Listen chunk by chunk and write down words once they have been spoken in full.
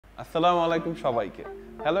আসসালামু আলাইকুম সবাইকে।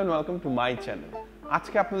 Hello and welcome to my channel.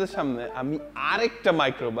 আজকে আপনাদের সামনে আমি আরেকটা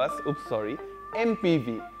মাইক্রোবাস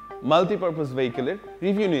এমপিভি মাল্টিপারপাস ভেহিকলের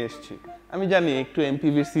রিভিউ নিয়ে এসেছি। আমি জানি একটু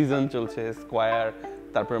এমপিভির সিজন চলছে, স্কোয়ার,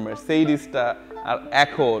 তারপর মার্সিডিজটা, আর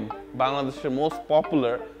এখন বাংলাদেশের most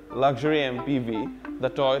popular luxury MPV the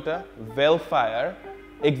Toyota ভেলফায়ার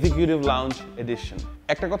executive lounge addition.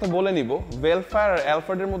 একটা কথা বলে নিব, ভেলফায়ার আর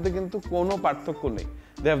অ্যালফার্ডের মধ্যে কিন্তু কোনো পার্থক্য নেই।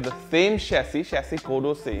 They have the same chassis code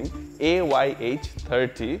same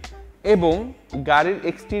AYH30 এবং গাড়ির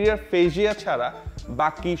এক্সটেরিয়র ফেজিয়া ছাড়া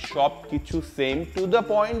বাকি সব কিছু same to the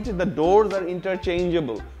point the doors R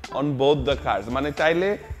interchangeable on both the curse. মানে চাইলে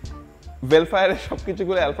ভেলফায়ারের সবকিছু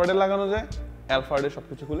খুলে অ্যালফার্ডে লাগানো যায়, অ্যালফার্ডের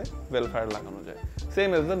সবকিছু খুলে ভেলফায়ার লাগানো যায়, সেম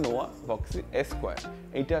এজ দ্য নোয়া ভক্সি স্কোয়ার।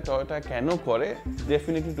 এইটা টয়োটা কেন করে?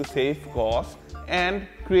 Definitely to save cost and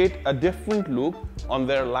create a different look on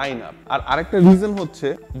their lineup. আর আরেকটা রিজন হচ্ছে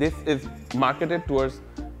this is marketed towards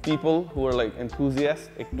people who are like enthusiasts,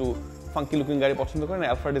 একটু ফাঙ্কি লুকিং গাড়ি পছন্দ করেন।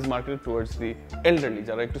 Alphard is marketed towards the elderly,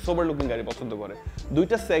 যারা একটু সোবার লুকিং গাড়ি পছন্দ করে।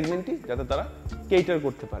 দুইটা সেগমেন্টই যাতে তারা কেটার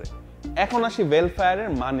করতে পারে। এখন আসি ভেলফায়ারের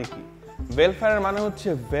মানে কি। ভেলফায়ারের মানে হচ্ছে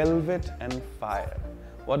velvet and fire.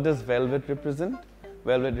 What does velvet represent?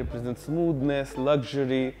 Velvet represents smoothness,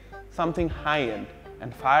 luxury, something high end.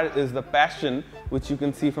 And fire is the passion which you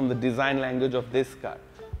can see from the design language of this car.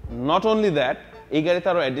 Not only that, এই গাড়িতে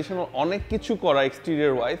আরো additional অনেক কিছু করা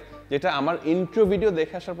exterior wise, যেটা আমার intro video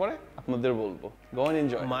দেখে আসার পরে আপনাদের বলবো। Go and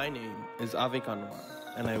enjoy. My name is Avik Anwar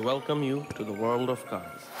and I welcome you to the world of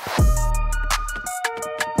cars.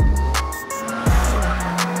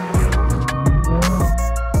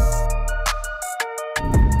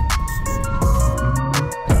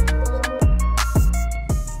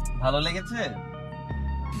 ভালো লেগেছে?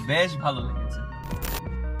 বেশ ভালো লেগেছে।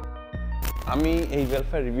 আমি এই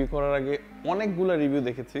ভেলফায়ার রিভিউ করার আগে অনেকগুলো রিভিউ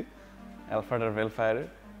দেখেছি Alfred R ভেলফায়ারের,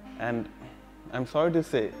 and I am sorry to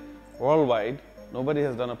say world wide nobody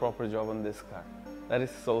has done a proper job on this car. That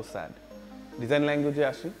is so sad. Design ল্যাঙ্গুয়েজে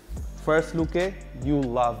আসি। ফার্স্ট লুকে you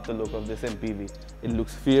love the look of this MPV. It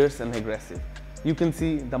looks fierce and aggressive. You can see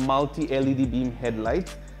the multi LED beam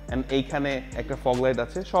headlights, and এইখানে একটা fog light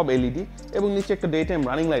আছে, সব LED, এবং নিচে একটা ডে টাইম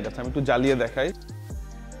রানিং লাইট আছে। আমি একটু জ্বালিয়ে দেখাই।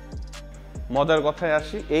 মজার কথায়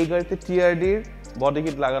আসি, এই গাড়িতে টিআরডির বডি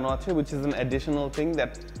কিট লাগানো আছে, which is an additional thing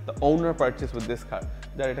that the owner purchased with this car.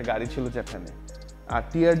 যার এটা গাড়ি ছিল যেখানে। আর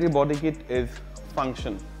টিআরডির body kit is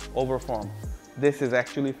function over form. This is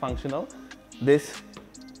actually functional. This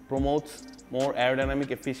promotes more aerodynamic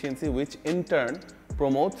efficiency, which in turn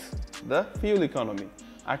promotes the fuel economy.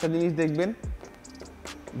 আরেকটা জিনিস দেখবেন,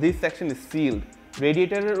 this section is sealed.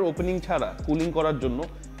 রেডিয়েটরের opening ছাড়া cooling করার জন্য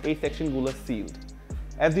এই সেকশনগুলো সিলড।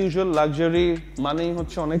 অ্যাজ ইউজুয়াল লাক্সারি মানেই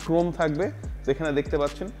হচ্ছে অনেক ক্রোম থাকবে, যেখানে দেখতে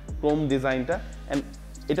পাচ্ছেন ক্রোম ডিজাইনটা, অ্যান্ড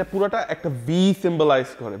এটা পুরোটা একটা ভি সিম্বলাইজ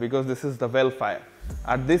করে, because this is the ভেলফায়ার।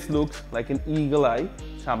 R this looks like N eagle I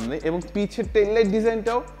সামনে, এবং পিছের টেল লাইট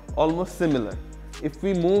ডিজাইনটাও almost similar. If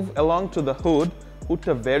we move along to the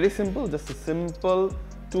হুডটা very simple, just a simple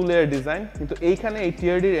to layer design, কিন্তু এইখানে এই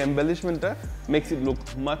টিআরডির এম্বেলিশমেন্টটা makes it look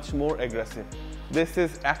much more aggressive. This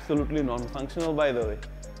is absolutely non functional by the way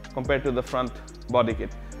compared to the front body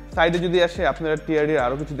kit. সাইডে যদি আসে, আপনারা টিআরডির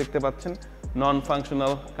আরো কিছু দেখতে পাচ্ছেন, non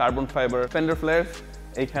functional carbon fibre Fender flares.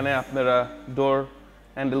 এইখানে আপনারা ডোর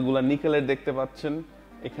হ্যান্ডেলগুলো নিকেলের দেখতে পাচ্ছেন।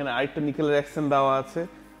 এখানে আরেকটা নিকেলের অ্যাকসেন্ট দেওয়া আছে।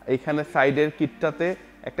 এইখানে সাইডের কিটটাতে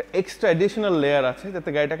একটা এক্সট্রা এডিশনাল লেয়ার আছে, যাতে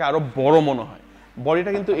গাড়িটাকে আরো বড় মনে হয়।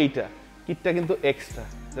 বডিটা কিন্তু এইটা, কিটটা কিন্তু এক্সট্রা,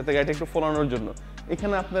 যাতে গাড়িটা একটু ফোলানোর জন্য।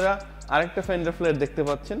 এখানে আপনারা আরেকটা ফেন্ডার ফ্লেয়ার দেখতে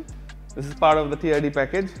পাচ্ছেন। This is part of the TRD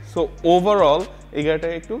package. So overall এই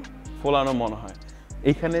গাড়িটাকে একটু ফোলানো মনে হয়।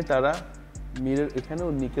 এইখানে তারা মিরর এখানেও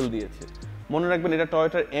নিকেল দিয়েছে। মনে রাখবেন এটা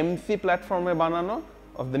টয়োটার এমসি প্ল্যাটফর্মে বানানো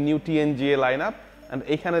of the new TNGA line up. And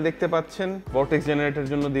এইখানে দেখতে পাচ্ছেন ভর্টেক্স জেনারেটর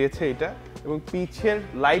জন্য দিয়েছে এটা, এবং পিছের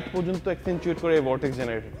লাইট পর্যন্ত এক্সটেনচুয়েট করে এই ভর্টেক্স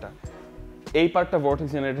জেনারেটরটা। এই পার্টটা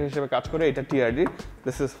ভর্টেক্স জেনারেটর হিসেবে কাজ করে, এটা টিআরডি।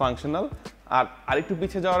 This is functional. আর আরেকটু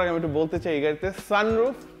পিছিয়ে যাওয়ার আগে আমি একটু বলতে চাই, এই গাড়িতে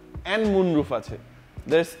সানরুফ অ্যান্ড মুনরুফ আছে।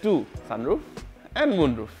 There's two sunroof and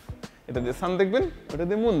moonroof. এটা দিয়ে সান দেখবেন, ওটা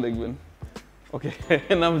দিয়ে মুন দেখবেন। ওকে,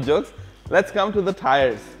 enough jokes. Let's come to the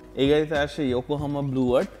tires. এই গাড়িতে আসে Yokohama Blue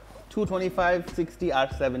Earth 225/60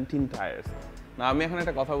 R17 tyres. না, আমি এখন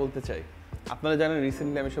একটা কথা বলতে চাই। আপনারা জানেন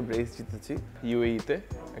রিসেন্টলি আমি সব রেস জিতেছি ইউএইতে,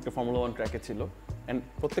 একটা ফর্মুলা 1 ট্র্যাকে ছিল, অ্যান্ড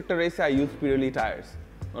প্রত্যেকটা রেসে I use Pirelli tyres,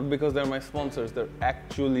 not because they R my sponsors, they R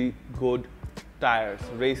actually good tyres,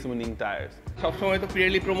 race winning tyres. সবসময় তো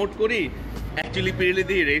পিরেলি প্রমোট করি, actually Pirelli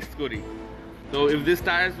দিয়ে রেস করি। So if these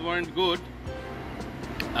tires weren't good,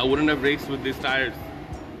 I wouldn't have raced with these tires.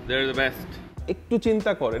 They're the best. একটু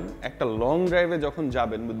চিন্তা করেন, একটা long ড্রাইভে যখন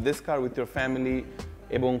যাবেন with this car with your family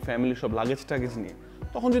এবং ফ্যামিলি সব লাগেজ টাগেজ নিয়ে,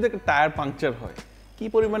 তখন যদি একটা টায়ার পাংচার হয় কি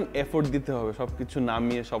পরিমাণ এফোর্ট দিতে হবে সবকিছু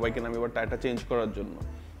নামিয়ে সবাইকে নামিয়ে আবার টায়ারটা চেঞ্জ করার জন্য।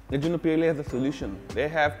 এর জন্য Pirelli has a solution. They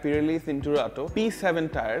have Pirelli Cinturato P7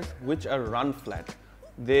 tires which are run flat.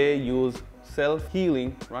 They use self-healing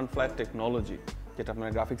run flat technology, যেটা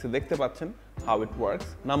আপনারা গ্রাফিক্সে দেখতে পাচ্ছেন how it works.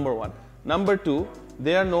 Number 1. Number 2,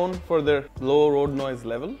 they are known for their low road noise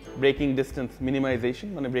level, braking distance minimization,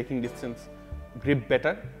 মানে braking distance grip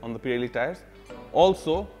better on the Pirelli tires.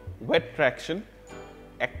 Also, wet traction.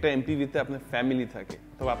 একটা এমপিভিতে আপনার family থাকে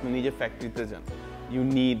তবে আপনি নিজে ফ্যাক্টরিতে যান, you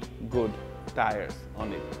need good tires on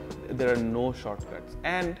it. There are no shortcuts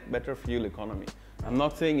and better fuel economy. I'm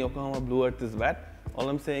not saying Yokohama Blue Earth is bad. All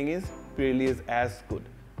I'm saying is Pirelli is as good,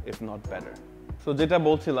 if not better. So যেটা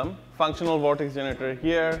বলছিলাম, functional vortex generator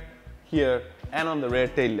here and on the rear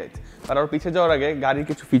tail lights. আর আর পিছে যাওয়ার আগে গাড়ির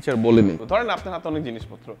কিছু feature বলে নিই। ধরেন আপনার হাতে অনেক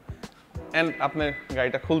জিনিসপত্র and আপনার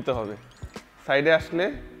গাড়িটা খুলতে হবে, সাইডে আসলে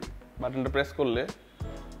বাটনটা প্রেস করলে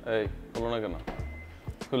এই হলো না কেন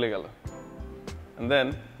খুলে গেল and then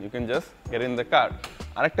you can just get in the car.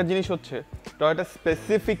 আরেকটা জিনিস হচ্ছে টয়োটা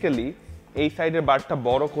স্পেসিফিক্যালি এই সাইডের বারটা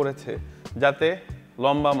বড় করেছে যাতে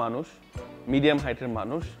লম্বা মানুষ, মিডিয়াম হাইটের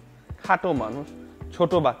মানুষ, খাটো মানুষ,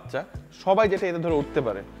 ছোট বাচ্চা সবাই যেটা এতে ধরে উঠতে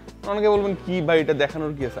পারে। অনেকে বলবেন কি ভাই এটা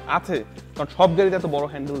দেখানোর কি আছে, আছে কারণ সব গাড়িতে এত বড়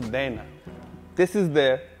হ্যান্ডেল দেয় না। This is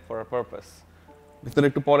there for a purpose. ভিতরে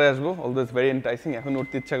একটু পরে আসবো, অলদো ইটস ভেরি এন্টাইসিং, এখন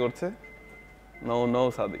উঠতে ইচ্ছা করছে। No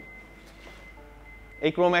Sadi.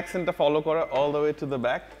 এই ক্রোম অ্যাকসেন্টটা ফলো করা all the way to the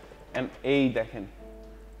back and এই দেখেন,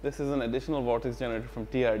 this is an additional vortex generator from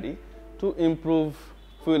TRD to improve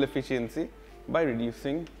fuel efficiency by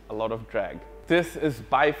reducing a lot of drag. This is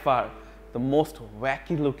by far the most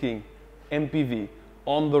wacky looking MPV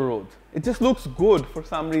on the road. It just looks good for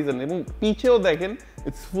some reason. এবং পিছেও দেখেন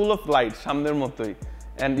it's full of light সামনের মতোই,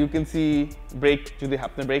 and you can see brake, যদি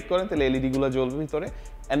আপনি break করেন তাহলে LED গুলো জ্বলবে ভিতরে,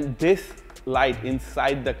 and this light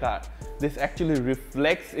inside the car, this actually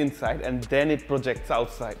reflects inside and then it projects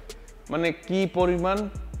outside. মানে কি পরিমাণ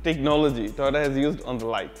technology Toyota has used on the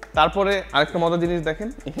light. তারপরে আরেকটা মজার জিনিস দেখেন,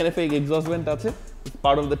 এখানে ফেক এক্সস্ট ভেন্ট আছে, it's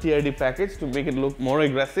part of the TRD package to make it look more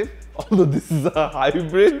aggressive, although this is a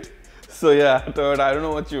hybrid. So yeah, Toyota, I don't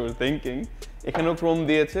know what you were thinking. এখানেও Chrome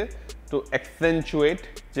দিয়েছে to accentuate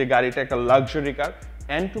যে গাড়িটা একটা luxury car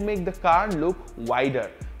and to make the car look wider.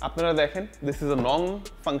 আপনারা দেখেন, this is a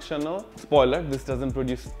non-functional spoiler. This doesn't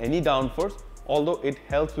produce any downforce, although it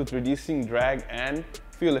helps with reducing drag and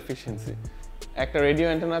fuel efficiency. একটা radio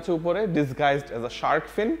antenna আছে উপরে, disguised as a shark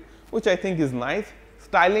fin, which I think is nice.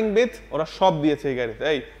 Styling bit ওরা সব দিয়েছে এই গাড়িতে,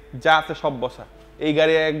 এই যা আছে সব বসা। এই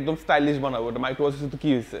গাড়ি একদম স্টাইলিশ বানাবো, এটা মাইক্রোবাসে তো কি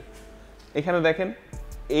হয়েছে। এখানে দেখেন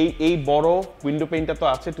এই বড় উইন্ডো পেইন্টটা তো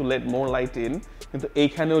আছে to let more light in, কিন্তু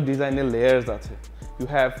এইখানেও ডিজাইনের লেয়ার্স আছে। You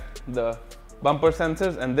have the bumper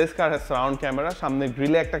sensors and this car has surround camera, সামনে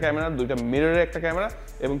গ্রিলে একটা ক্যামেরা, দুইটা মিররে একটা ক্যামেরা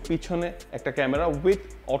এবং পিছনে একটা camera with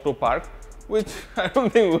auto park, which I don't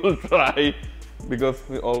think we'll try because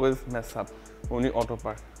we always mess up when we auto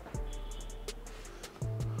park.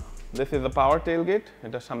 This is the power tailgate,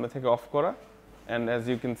 এটা সামনে থেকে অফ করা, and as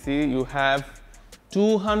you can see you have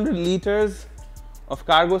 200 liters of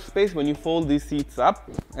cargo space when you fold these seats up.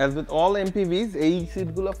 As with all MPVs, এই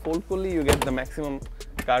সিটগুলো fold করলে you get the maximum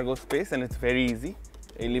cargo space and it's very easy.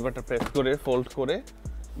 এই লিভারটা press করে fold করে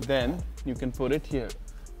then you can put it here.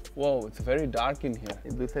 Wow, it's very dark in here.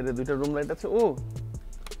 এই দুই সাইডে দুইটা রুম লাইট আছে। ও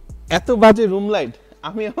এত বাজে রুম লাইট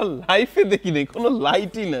আমি আমার লাইফে দেখিনি, কোনো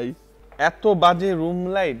লাইটই নাই। এত বাজে রুম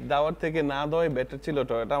লাইট দেওয়ার থেকে না দেওয়াই বেটার ছিল।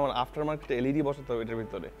 টয়োটা আমার আফটার মার্কেটে এলইডি বসাতে হবে এটার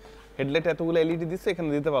ভিতরে। হেডলাইট এতগুলো এলইডি দিচ্ছে, এখানে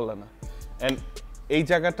দিতে পারলাম না। and এই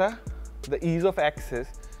জায়গাটা, the ease of access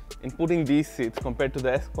in putting these seats compared to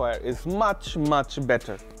the Esquire is much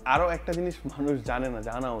better. আরো একটা জিনিস মানুষ জানে না,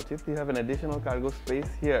 জানা উচিত, you have an additional cargo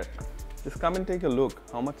space here. Just come and take a look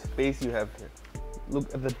how much space you have here. Look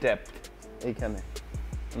at the depth এইখানে,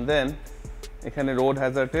 and then এখানে road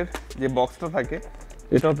hazard-এর যে বক্সটা থাকে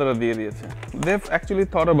এটাও তারা দিয়ে দিয়েছে। They've actually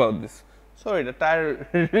thought about this. Sorry, the tire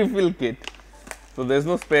refill kit. So there's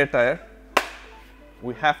no spare tire.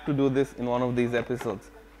 We have to do this in one of these episodes.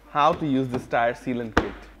 How to use this tire sealant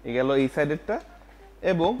kit. এই গেল এই সাইডেরটা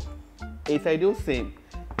এবং এই সাইডেও same.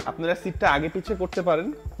 আপনারা সিটটা আগে পিছে করতে পারেন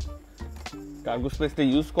কার্গো স্পেসটা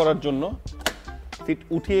ইউজ করার জন্য। সিট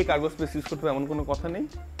উঠিয়ে কার্গো স্পেস ইউজ করতে হবে এমন কোনো কথা নেই।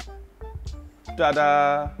 Ta-da!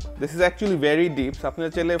 This is actually very deep. So আপনারা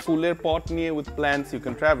চাইলে ফুলের পট নিয়ে with plants you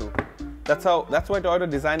can travel. That's why Toyota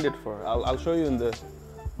designed it for. I'll show you in the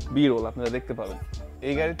B-roll. আপনারা দেখতে পাবেন।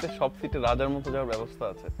 এই গাড়িতে সব সিটে রাজার মতো যাওয়ার ব্যবস্থা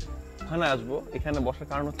আছে। এখানে আসবো, এখানে বসার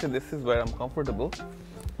কারণ হচ্ছে this is where I'm comfortable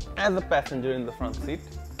as a passenger in the front seat.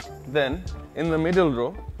 Then in the middle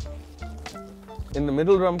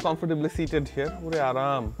row I'm comfortably seated here. ওরে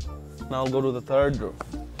আরাম, Now go to the third row.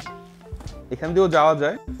 এখান দিয়েও যাওয়া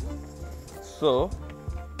যায়। So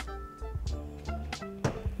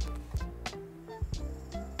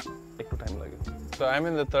একটু টাইম লাগে। So I'm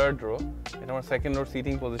in the third row. এটা আমার second row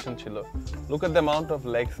seating position ছিল। Look at the amount of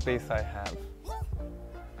leg space I have.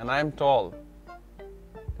 And I am tall.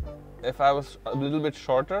 If I was a little bit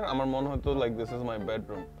shorter, আমার মনে হতো like this is my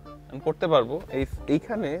bedroom. And করতে পারবো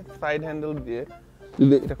এইখানে side handle দিয়ে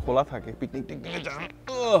যদি এটা খোলা থাকে পিকনিক টিকনিকে যান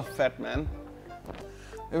ফ্যাট ম্যান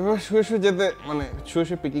এভাবে শুয়ে শুয়ে যেতে মানে শুয়ে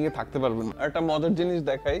শুয়ে পিকনিকে থাকতে পারবেন আর একটা মজার জিনিস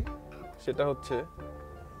দেখাই সেটা হচ্ছে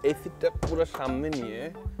এই সিটটা পুরো সামনে নিয়ে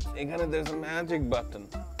এখানে there is a magic button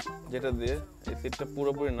যেটা দিয়ে এই সিটটা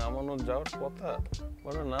পুরোপুরি নামানো যাওয়ার কথা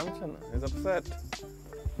বড় নামছে না is upset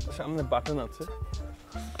সামনে বাটন আছে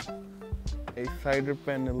এই সাইডের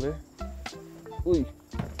প্যানেলে উই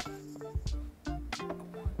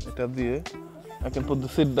এটা দিয়ে I can put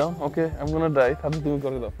the seat down. Okay, I'm gonna die. Tadi tumi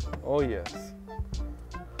kore dao. Oh yes.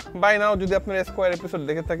 By now, যদি আপনারা Esquire episode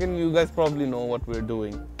দেখে থাকেন, you guys probably know what we're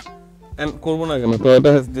doing. And করব না কেন?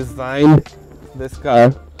 Toyota has designed this car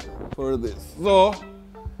for this. So,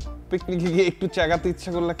 পিকনিকে গিয়ে একটু চাগাতে ইচ্ছা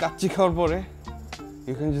করলে কাচ্চি খাওয়ার পরে,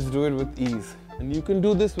 you can just do it with ease. And you can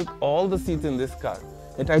do this with all the seats in this car.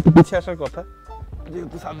 এটা একটু পিছে আসার কথা।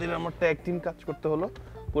 যেহেতু সাদির আমার ট্যাগ টিম কাজ করতে হলো,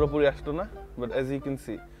 পুরোপুরি আসতো না। But as you can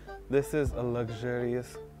see, this is a luxurious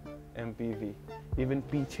MPV. Even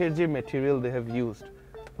piche je material they have used,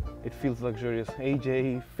 it feels luxurious. AJ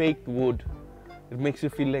fake wood. It makes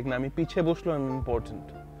you feel like nami piche boshlo I'm important.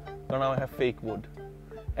 So now I have fake wood,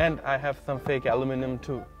 and I have some fake aluminum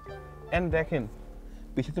too. And dekhen,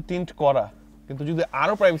 piche to tint kora. Kintu jodi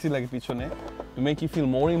aro privacy lage pichone to make you feel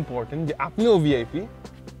more important. Je apniও VIP.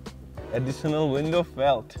 Additional window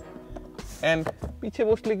felt. And piche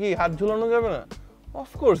boshle ki hat jhulano jabe na?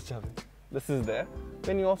 Of course jabe. This is there.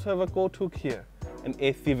 Then you also have a coat hook here. An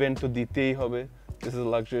AC vent to ditei hobe. This is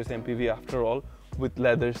a luxurious MPV after all, with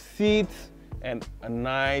leather seats and a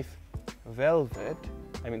nice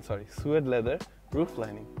suede leather roof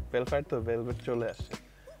lining. Vellfire to velvet chole asche.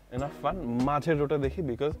 Enough fun. Majher rowta dekhi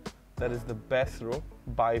because that is the best row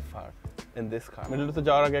by far in this car. Middle to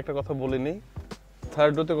jawar age ekta kotha bole nei.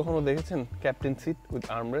 Third row te kokhono dekhechen captain seat with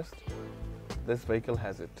armrest. This vehicle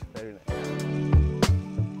has it. Very nice.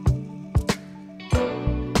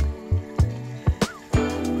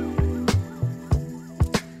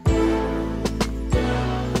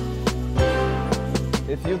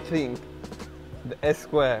 If you think the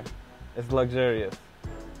Esquire is luxurious,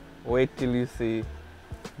 wait till you see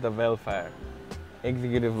the Vellfire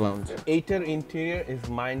Executive Lounge. Eighter interior is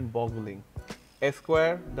mind-boggling.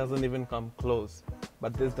 Esquire doesn't even come close,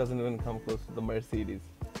 but this doesn't even come close to the Mercedes.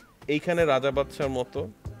 এইখানে রাজা বাদশার মতো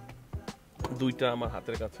দুইটা আমার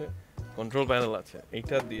হাতের কাছে control panel আছে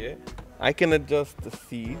এইটা দিয়ে I can adjust the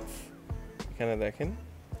seats এখানে দেখেন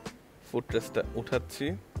ফুটরেস্টটা উঠাচ্ছি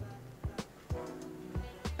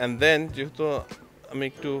and then যেহেতু আমি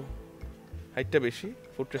একটু হাইটটা বেশি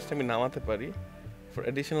ফুটরেস্টটা আমি নামাতে পারি for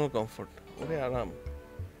additional comfort ওরে আরাম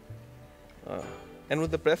and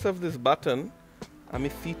with the press of this button আমি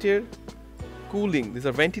সিটের cooling these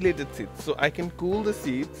are ventilated seats so I can cool the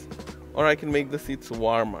seats or I can make the seats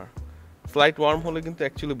warmer slight warm hole kintu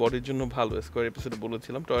actually body jonno bhalo Esquire episode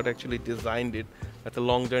bolechhilam Toyota actually designed it at a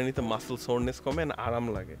long journey the muscle soreness kome and aram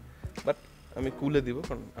lage but আমি cool e dibo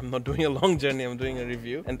karon I'm not doing a long journey I'm doing a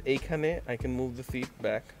review and eikhane I can move the seat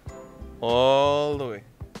back all the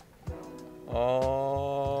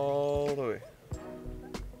way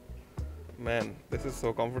man this is so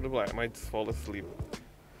comfortable I might just fall asleep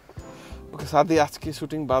okay সাথে আজকে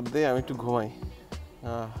shooting বাদ দে আমি একটু ঘুমাই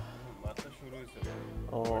মাথা শুরু হইছে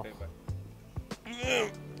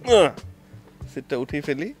সিটটা উঠিয়ে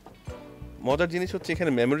ফেলি মজার জিনিস হচ্ছে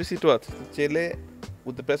এখানে মেমোরি সিটও আছে চেলে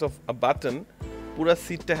with the press of a button পুরো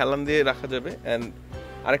সিটটা হেলান দিয়ে রাখা যাবে and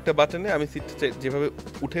আরেকটা বাটনে আমি সিটটা যেভাবে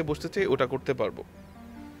উঠে বসতে চাই ওটা করতে পারবো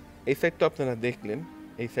এই সাইডটা আপনারা দেখলেন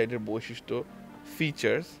এই সাইডের বৈশিষ্ট্য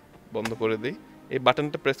ফিচার্স বন্ধ করে দেই এই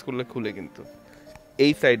বাটনটা প্রেস করলে খুলে কিন্তু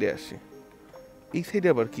এই সাইডে আসে এই সাইডে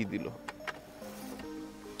আবার কি দিল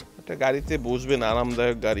একটা গাড়িতে বসবেন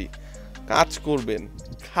আরামদায়ক গাড়ি কাজ করবেন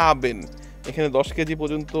খাবেন এখানে 10 কেজি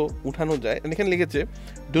পর্যন্ত উঠানো যায় এখানে লিখেছে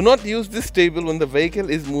do not use this table when the vehicle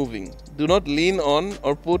is moving do not lean on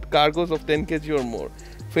or put cargoes of 10 kg or more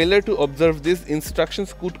failure to observe these instructions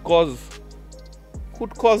could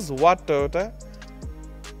cause what Toyota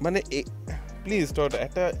মানে please Toyota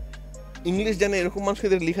একটা English জানে এরকম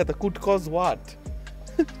মানুষদের লেখা তা could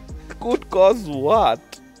cause what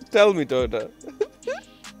tell me Toyota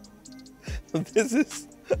this is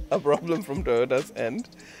a problem from Toyota's end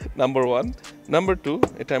number 1 number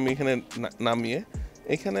 2 এটা আমি এখানে নামিয়ে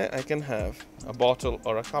এখানে I can have a bottle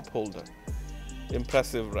or a cup holder.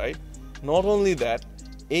 Impressive, right? Not only that,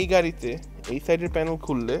 এই গাড়িতে এই সাইডের প্যানেল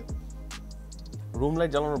খুললে রুম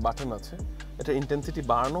লাইট জ্বালানোর বাটন আছে, এটা ইন্টেন্সিটি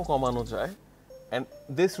বাড়ানো কমানো যায়, and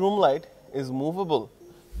this room light is movable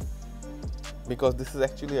because this is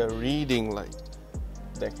actually a reading light.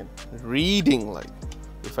 দেখেন, reading light.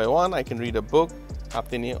 If I want, I can read a book.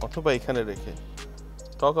 আপনি নিয়ে অথবা এখানে রেখে।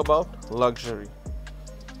 Talk about luxury.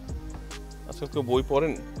 আজকাল কেউ বই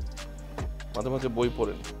পড়েন, মাঝে মাঝে বই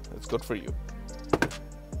পড়েন, it's good for you.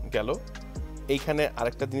 গেল। এইখানে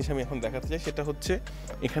আরেকটা জিনিস আমি এখন দেখাতে চাই, সেটা হচ্ছে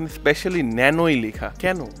এখানে স্পেশালি ন্যানোই লেখা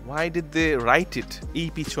কেন, why did they write it এই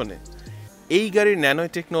পিছনে। এই গাড়ির ন্যানো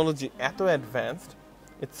টেকনোলজি এত advanced,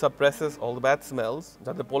 it suppresses all the bad smells,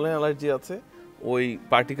 যাদের পোলেন অ্যালার্জি আছে ওই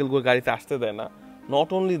পার্টিকেলগুলো গাড়িতে আসতে দেয় না। নট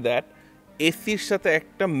অনলি দ্যাট, এসির সাথে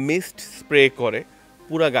একটা মিস্ট স্প্রে করে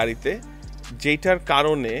পুরা গাড়িতে, যেটার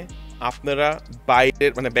কারণে আপনারা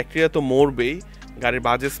বাইরের মানে ব্যাকটেরিয়া তো মরবেই, গাড়ির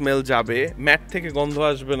বাজে স্মেল যাবে, ম্যাট থেকে গন্ধ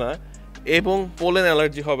আসবে না এবং পোলেন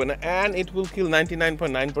অ্যালার্জি হবে না, and it will kill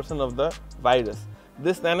 99.9% of the virus.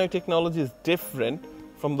 This nano technology is different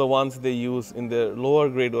from the ones they use in the lower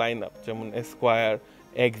grade lineup, যেমন Esquire,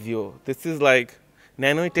 Exio. This is like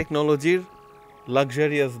nano technology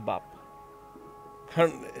luxurious বাপ,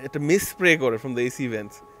 কারণ এটা miss spray করে from the AC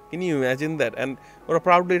vents. Can you imagine that? And ওরা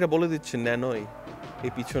proudly এটা বলে দিচ্ছে ন্যানোই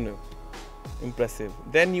এই পিছনেও। Impressive.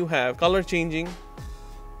 Then you have color changing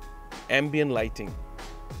ambient lighting.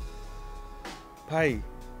 ভাই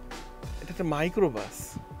এটা একটা মাইক্রোবাস,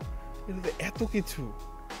 এটাতে এত কিছু,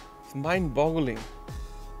 মাইন্ড বগলিং।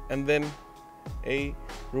 And then এই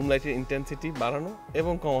room lighting intensity বাড়ানো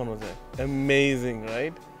এবং কমানো যায়, amazing,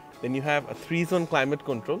 right? Then you have a 3-zone climate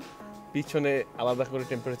control, পিছনে আলাদা করে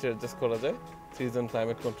টেম্পারেচার অ্যাডজাস্ট করা যায় 3-zone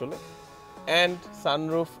climate control, and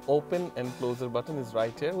sunroof open and closer button is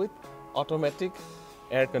right here with automatic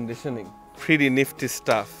air conditioning. Pretty nifty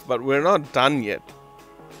stuff, but we're not done yet.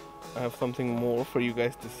 I have something more for you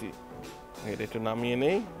guys to see. এটা একটু নামিয়ে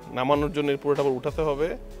নেই, নামানোর জন্য পুরোটা আবার উঠাতে হবে,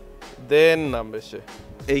 দেন নামবে সে।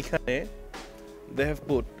 এইখানে they have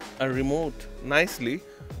put a remote nicely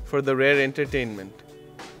for the rear entertainment.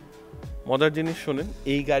 মজার জিনিস শোনেন,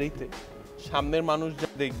 এই গাড়িতে সামনের মানুষ যা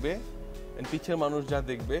দেখবে and পিছের মানুষ যা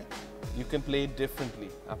দেখবে, you can play it differently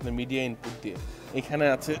আপনার মিডিয়া ইনপুট দিয়ে। এখানে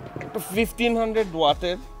আছে একটা 1500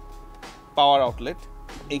 ওয়াটের পাওয়ার আউটলেট,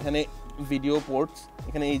 এখানে ভিডিও পোর্টস,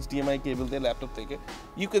 এখানে HDMI কেবল দিয়ে ল্যাপটপ থেকে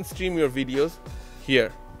you can stream your videos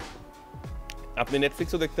here. আপনি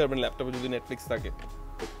নেটফ্লিক্সও দেখতে পারবেন ল্যাপটপে যদি নেটফ্লিক্স থাকে।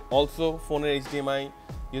 অলসো ফোনের HDMI,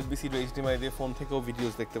 USB-C to HDMI দিয়ে ফোন থেকেও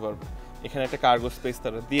ভিডিওস দেখতে পারবেন। এখানে একটা কার্গো স্পেস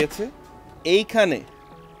তারা দিয়েছে।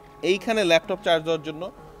 এইখানে ল্যাপটপ চার্জ দেওয়ার জন্য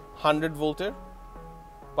 100 ভোল্টের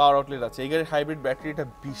পাওয়ার আউটলেট আছে। এই গাড়ির হাইব্রিড ব্যাটারিটা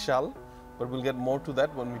বিশাল, but we'll get more to that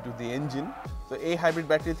when we do the engine. তো এই হাইব্রিড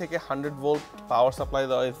ব্যাটারি থেকে 100 ভোল্ট পাওয়ার সাপ্লাই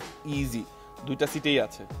দেওয়া ইজ ইজি, দুইটা সিটেই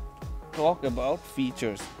আছে। টক অ্যাবাউট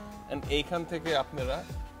ফিচার্স, অ্যান্ড এইখান থেকে আপনারা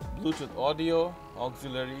ব্লুটুথ অডিও,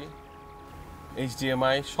 অক্সিলারি,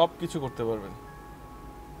 HDMI সব কিছু করতে পারবেন।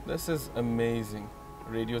 This is amazing.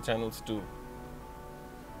 Radio channels too.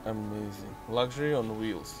 Amazing. Luxury on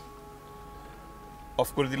wheels. Of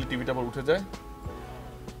করে দিলে টিভিটা আবার উঠে যায়।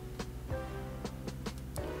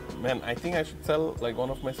 Man, I think I should sell like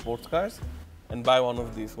one of my sports cars and buy one of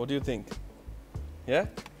these. What do you think? Yeah?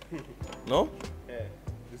 No? Yeah,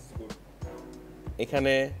 this is good.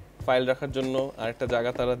 এখানে file রাখার জন্য আরেকটা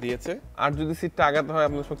জায়গা তারা দিয়েছে। আর যদি সিটটা আগাতে হয়,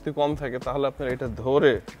 আপনার শক্তি কম থাকে, তাহলে আপনারা এটা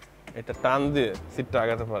ধরে এটা টান দিয়ে সিটটা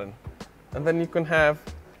আগাতে পারেন। And then you can have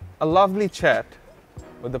a lovely chat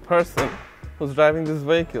with the person who's driving this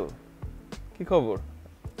vehicle. কি খবর?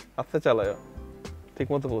 আস্তে চালাও, ঠিক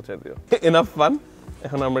মতো পৌঁছে দিও। Enough fun.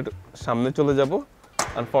 এখন আমরা একটু সামনে চলে যাব।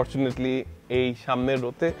 আনফরচুনেটলি এই সামনের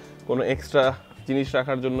রোতে কোনো এক্সট্রা জিনিস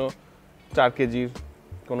রাখার জন্য 4 কেজির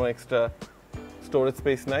কোনো এক্সট্রা storage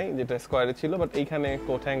space নাই, যেটা স্কয়ারে ছিল, বাট এইখানে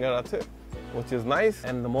কোট হ্যাঙ্গার আছে, which is nice.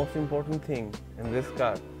 And the most important thing in this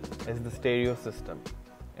car is the stereo system.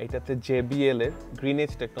 এটাতে JBL এর green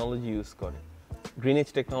edge technology ইউজ করে। green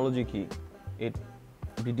edge technology কি? It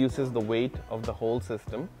reduces the weight of the whole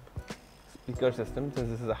system, speaker system, since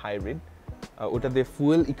this is a hybrid. ওটা দিয়ে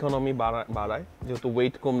fuel economy বাড়ায়, যেহেতু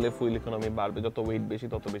wait কমলে fuel economy বাড়বে, যত ওয়েট বেশি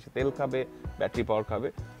তত বেশি তেল খাবে, ব্যাটারি পাওয়ার খাবে,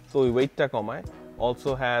 সো ওই ওয়েটটা কমায়।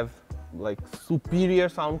 Also have like superior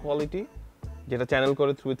sound quality, যেটা চ্যানেল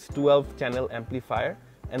করে through its 12 channel amplifier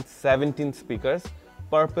and 17 speakers,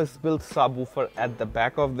 purpose built subwoofer at the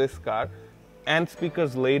back of this car, and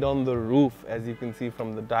speakers laid on the roof, as you can see from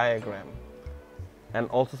the diagram, and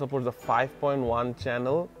also supports the 5.1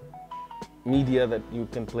 channel media that you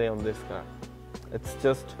can play on this car. It's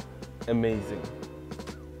just amazing.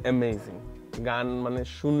 গান মানে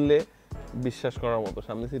শুনলে বিশ্বাস করার মতো।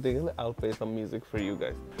 সামনে সিটে গেলে I'll play some music for you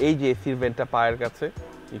guys. এই যে এসির ভেন্টটা পায়ের কাছে,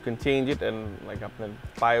 you can change it and like আপনার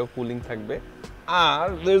পায়েও কুলিং থাকবে। আর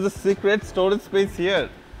there is a secret storage space here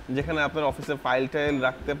যেখানে আপনার অফিসের ফাইল টাইল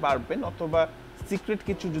রাখতে পারবেন অথবা সিক্রেট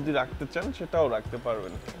কিছু যদি রাখতে চান সেটাও রাখতে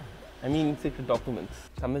পারবেন। I mean secret documents.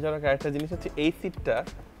 সামনে যারা আরেকটা জিনিস হচ্ছে এই সিটটা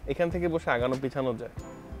এখান থেকে বসে আগানো পিছানো যায়।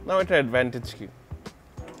 নাও এটা অ্যাডভান্টেজ কি?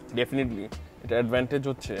 ডেফিনেটলি এটা অ্যাডভান্টেজ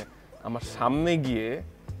হচ্ছে আমার সামনে গিয়ে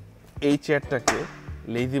এই চেয়ারটাকে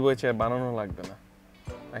লেজি বয় চেয়ার বানানো লাগবে না।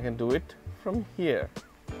 I can do it from here.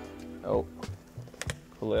 Oh,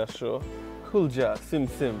 খুলে আসো, খুলজা, সিম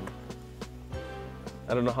সিম।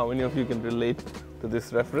 I don't know how many of you can relate to this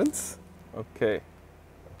reference. Okay.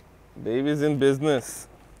 Baby's in business.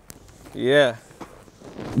 Yeah.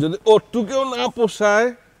 যদি ওটুকেও না পোষায়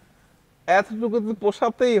এতটুকু তো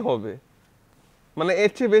পোষাতেই হবে, মানে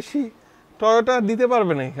এর চেয়ে বেশি টয়োটা দিতে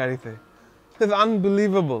পারবে না এই গাড়িতে। It's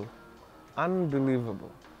unbelievable.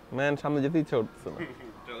 Unbelievable. Man, সামনে যেতে ইচ্ছা করতেছে না।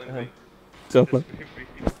 চলো।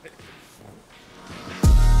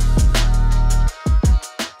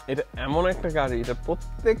 এটা এমন একটা গাড়ি, এটা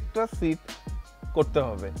প্রত্যেকটা সিট করতে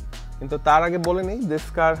হবে, কিন্তু তার আগে বলে নেই this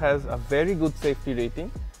car has a very good safety rating.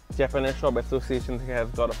 Japanese Shop Association has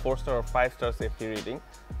got a 4-star or 5-star safety rating,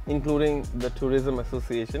 including the Tourism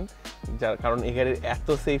Association. যার কারণ এই গাড়ির এত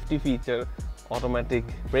safety feature, automatic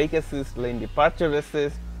break assist, lane departure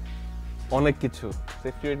assist, অনেক কিছু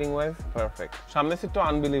safety rating wise perfect. সামনের সিটটা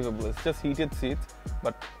unbelievable, it's just heated seats,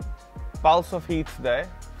 but pulse of hits দেয়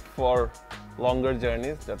ফর লঙ্গার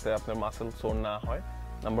জার্নিজ, যাতে আপনার মাসেল সোর না হয়,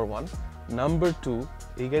 নাম্বার 1। নাম্বার 2,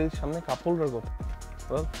 এই গাড়ির সামনে কাপ হোল্ডার কোথায়?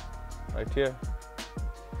 Well, right here.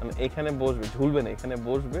 মানে এখানে বসবে, ঝুলবে না, এখানে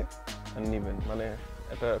বসবে আর নিবেন, মানে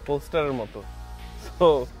এটা কোস্টারের মতো। সো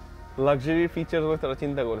লাক্সারি ফিচার হয়ে তারা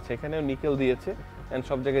চিন্তা করেছে, এখানেও নিকেল দিয়েছে অ্যান্ড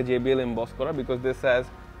সব জায়গায় JBL এমবস করা, because this has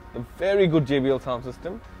a very good JBL sound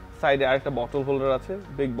system. সাইডে আরেকটা বটল হোল্ডার আছে,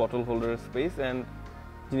 big bottle holder space, and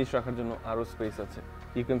জিনিস রাখার জন্য আরো স্পেস আছে।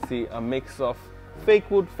 You can see a mix of fake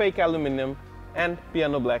wood, fake aluminum and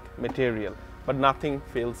piano black material, but nothing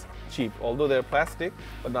feels cheap. Although they're plastic,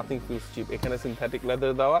 but nothing feels cheap. এখানে synthetic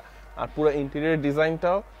leather দেওয়া, আর পুরো interior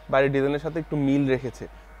ডিজাইনটাও বাইরের ডিজাইনের সাথে একটু মিল রেখেছে,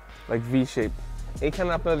 লাইক ভি শেপ। এইখানে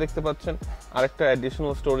আপনারা দেখতে পাচ্ছেন আরেকটা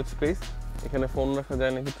অ্যাডিশনাল স্টোরেজ স্পেস। এখানে ফোন রাখা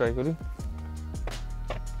যায় নাকি ট্রাই করি।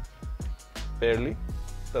 PIRELLI,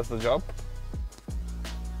 that's the job.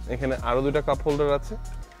 এখানে আরো দুটো কাপ হোল্ডার আছে,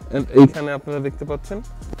 এন্ড এইখানে আপনারা দেখতে পাচ্ছেন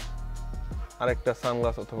আরেকটা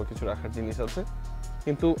সানগ্লাস অথবা কিছু রাখার জিনিস আছে।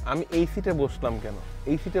 কিন্তু আমি এই সিটে বসলাম কেন?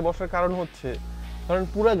 এই সিটে বসার কারণ হচ্ছে, কারণ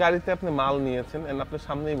পুরো গাড়িতে আপনি মাল নিয়েছেন এন্ড আপনার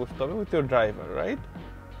সামনেই বসতে হবে with your driver, right,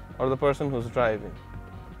 or the person whose driving.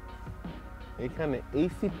 এখানে এই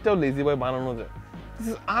সিটটাও লেজি বয় বানানো যায়। This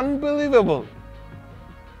is unbelievable.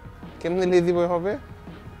 কেমনে লেজি বয় হবে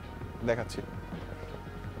দেখাচ্ছি।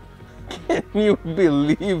 Can you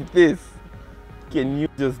believe this? Can you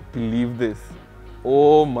just believe this?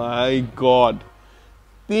 Oh my God.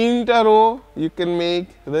 3টা row, you can make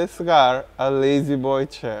this car a lazy boy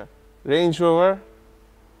chair. Range Rover,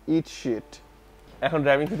 eat shit. এখন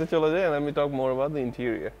driving সিটে চলে যায় and let me talk more about the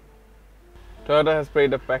interior. Toyota has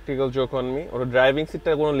played a practical joke on me. ওরা driving সিটটা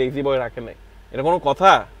কোনো lazy বয় রাখে নাই, এটা কোনো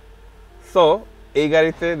কথা? So এই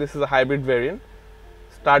গাড়িতে this is a hybrid variant.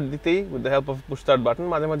 Start দিতেই with the help of push start button,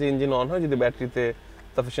 মাঝে মাঝে ইঞ্জিন অন হয় যদি ব্যাটারিতে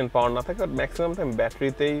সাফিসিয়েন্ট পাওয়ার না থাকে, বাট ম্যাক্সিমাম টাইম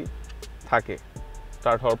ব্যাটারিতেই থাকে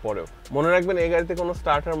স্টার্ট হওয়ার পরেও। মনে রাখবেন এই গাড়িতে কোনো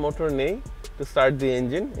স্টার্টার মোটর নেই to start the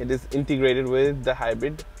engine, it is integrated with the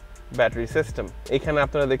hybrid battery system. এখানে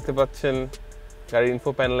আপনারা দেখতে পাচ্ছেন গাড়ির ইনফো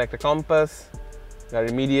প্যানেলে একটা কম্পাস,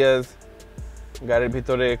 গাড়ির মিডিয়াস, গাড়ির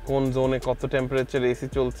ভিতরে কোন জোনে কত টেম্পারেচার এসি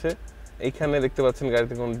চলছে। এইখানে দেখতে পাচ্ছেন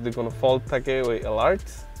গাড়িতে যদি কোনো ফল্ট থাকে ওই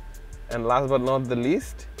alerts. And last but not the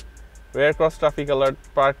least, rear cross traffic alert,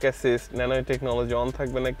 park assist, nano technology on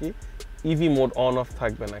থাকবে নাকি, EV mode on off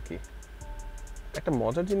থাকবে নাকি। একটা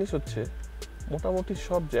মজার জিনিস হচ্ছে মোটামুটি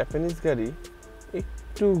সব জাপানিজ গাড়ি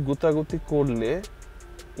একটু গুতাগুতি করলে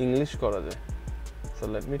ইংলিশ করা যায়। So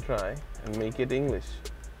let me try and make it English.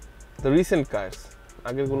 The recent cars,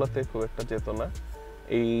 আগেরগুলোতে খুব একটা যেত না।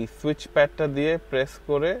 এই সুইচ প্যাডটা দিয়ে প্রেস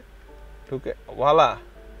করে ঢুকে voila,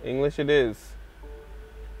 English it is.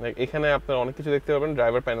 এখানে আপনারা অনেক কিছু দেখতে পাবেন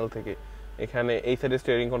ড্রাইভার প্যানেল থেকে। এখানে এই সাইডে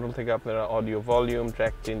স্টিয়ারিং কন্ট্রোল থেকে আপনারা অডিও ভলিউম,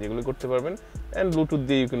 ট্র্যাক চেঞ্জ এগুলো করতে পারবেন, অ্যান্ড ব্লুটুথ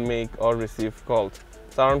দিয়ে you can make or receive কলস।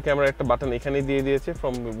 সারাউন্ড ক্যামেরা একটা বাটন এখানেই দিয়ে দিয়েছে,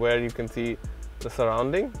 from wire you can see the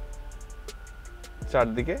surrounding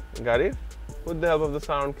চারদিকে গাড়ির, with the help of the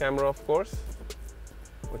surround camera off course,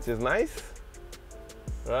 which is nice,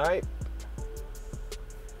 right.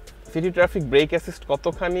 City traffic break assist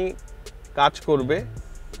কতখানি কাজ করবে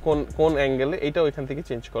কোন অ্যাঙ্গেলে, এইটাও এখান থেকে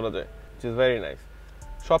চেঞ্জ করা যায়। which is very nice.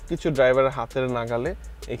 সবকিছু ড্রাইভারের হাতের নাগালে।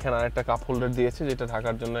 এখানে আরেকটা কাপ হোল্ডার দিয়েছে যেটা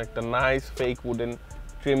ঢাকার জন্য একটা নাইস ফেক উডেন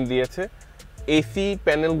ট্রিম দিয়েছে। এসি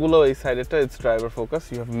প্যানেলগুলো এই সাইডেটা it's driver focus.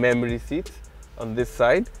 You have memory seats on this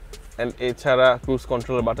side and এছাড়া ক্রুজ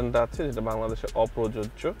কন্ট্রোলের বাটনটা আছে যেটা বাংলাদেশে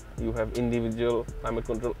অপ্রযোজ্য। You have individual climate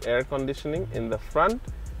control air conditioning in the front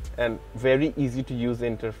and very easy to use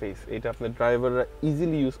interface. এটা আপনার ড্রাইভাররা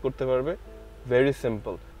ইজিলি ইউজ করতে পারবে, ভেরি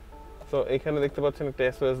সিম্পল। সো এখানে দেখতে পাচ্ছেন একটা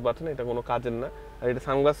SOS বাটন, এটা কোনো কাজের না। আর এটা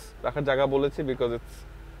সানগ্লাস রাখার জায়গা বলেছি বিকজ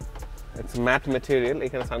ইটস ম্যাট ম্যাটেরিয়াল,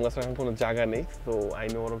 এখানে সানগ্লাস রাখার কোনো জায়গা নেই। So I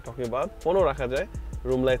know what I am talking about. ফোনও রাখা যায়,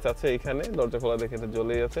 রুম লাইটস আছে এখানে, দরজা খোলা দেখে এটা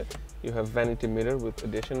জ্বলেই আছে। You have vanity mirror with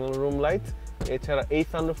additional room lights. এছাড়া এই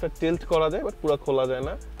সানরুফটা টিল্ট করা যায় বাট পুরো খোলা যায়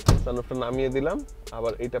না। সানরুফটা নামিয়ে দিলাম,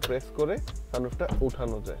 আবার এটা প্রেস করে সানরুফটা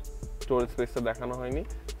উঠানো যায়। স্টোরেজ স্পেসটা দেখানো হয়নি।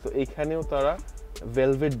 তো এইখানেও তারা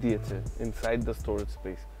ভেলভেট দিয়েছে inside the storage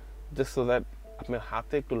space, just so that আপনার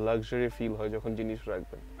হাতে একটু লাক্সারি ফিল হয় যখন জিনিস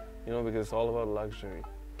রাখবেন, you know, because it's all about luxury.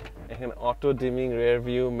 এখানে auto dimming rear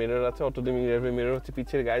view mirror আছে। Auto dimming rear view mirror হচ্ছে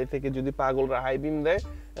পিছের গাড়ি থেকে যদি পাগলরা হাই বিম দেয়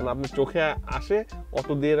এবং আপনার চোখে আসে,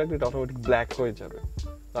 অটো দিয়ে রাখলে এটা অটোমেটিক ব্ল্যাক হয়ে যাবে,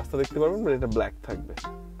 রাস্তা দেখতে পারবেন বাট এটা ব্ল্যাক থাকবে,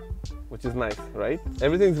 which is nice, right?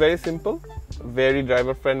 Everything is very simple, very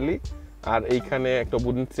driver friendly. আর এইখানে একটা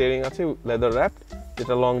wooden steering আছে, leather wrapped,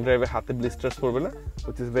 যেটা লং ড্রাইভে হাতে ব্লিস্টার্স পড়বে না,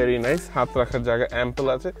 which is very nice. হাত রাখার জায়গা ample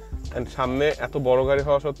আছে and সামনে এত বড় গাড়ি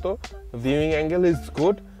হওয়া সত্ত্বেও viewing angle is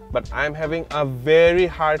good, but I am having a very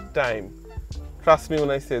hard time, trust me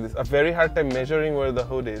when I say this, a very hard time measuring where the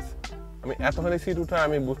hood is. আমি এতখানি সিট উঠা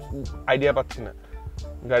আমি আইডিয়া পাচ্ছি না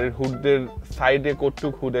গাড়ির হুডের সাইডে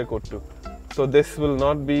কতটুক, হুডে কতটুক। So this will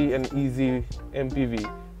not be an easy MPV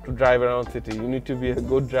to drive around city. You need to be a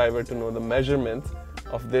good driver to know the measurements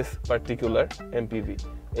of this particular MPV.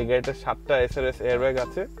 এই গাড়িটার 7টা SRS airbag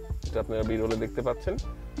আছে, যেটা আপনারা বিরলে দেখতে পাচ্ছেন।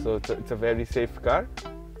 So it's a very safe car.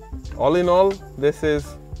 All in all, this is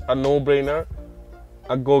a no-brainer,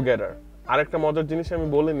 a go-getter. আরেকটা মজার জিনিস আমি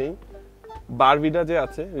বলে নেই, বারবিডা যে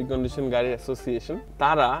আছে রিকন্ডিশন গাড়ি অ্যাসোসিয়েশন,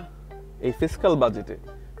 তারা এই ফিসকাল বাজেটে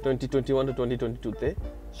 2021 to 2022 তে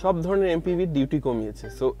সব ধরনের এমপিভি ডিউটি কমিয়েছে।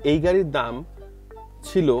 সো এই গাড়ির দাম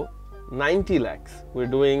ছিল 90 lakhs.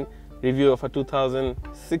 We're doing review of a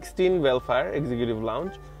 2016 Vellfire Executive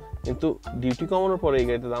Lounge, কিন্তু ডিউটি কমানোর পরে এই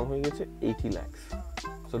গাড়িটার দাম হয়ে গেছে 80 lakhs.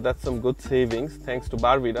 So that's some good savings thanks to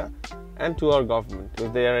Barbida and to our government,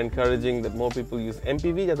 because they are encouraging that more people use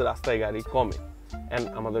MPV যাতে রাস্তায় গাড়ি কমে and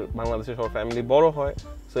আমাদের বাংলাদেশের সব ফ্যামিলি বড় হয়,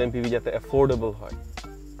 so MPV যাতে অ্যাফোর্ডেবল হয়।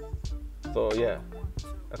 So yeah,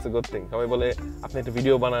 that's a good thing. সবাই বলে আপনি একটা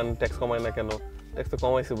ভিডিও বানান, ট্যাক্স কমায় না কেন? ট্যাক্স তো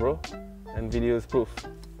কমাইছে bro, and video is proof.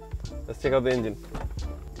 Let's check out the engine.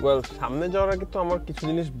 Well, সামনে যাওয়ার আগে তো আমার কিছু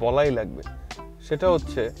জিনিস বলাই লাগবে। সেটা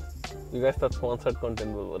হচ্ছে, you guys thought sponsored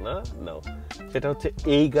content বলবো না? No. সেটা হচ্ছে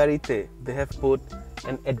এই গাড়িতে they have put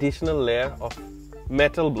an additional layer of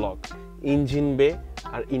metal block, engine bay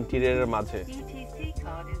আর ইন্টেরিয়রের মাঝে। ETC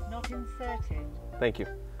card is not inserted. Thank you.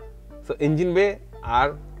 So engine bay R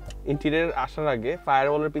interior আসার আগে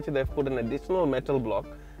ফায়ারওয়ালের পিছে they have put an additional metal block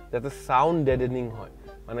যাতে sound ডেডেনিং হয়,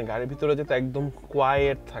 মানে গাড়ির ভিতরে যাতে একদম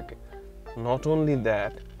কোয়াইট থাকে। Not only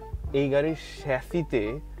that, এই গাড়ির শ্যাসিতে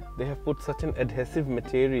they have put such an adhesive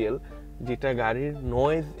material যেটা গাড়ির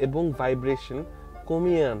নয়েজ এবং ভাইব্রেশন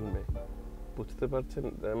কমিয়ে আনবে। বুঝতে পারছেন?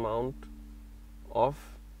 The amount of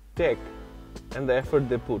tech and the effort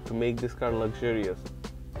they put to make this car luxurious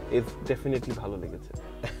is definitely ভালো লেগেছে।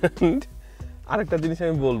 And আরেকটা জিনিস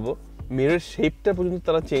আমি বলবো, মিরর শেপটা পর্যন্ত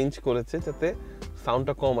তারা চেঞ্জ করেছে যাতে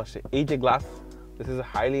সাউন্ডটা কম আসে। এই যে glass, this is a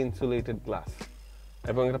highly insulated glass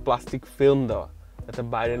এবং একটা প্লাস্টিক ফিল্ম দেওয়া যাতে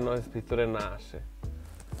বাইরের নয়েজ ভিতরে না আসে।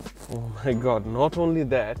 Oh my god, not only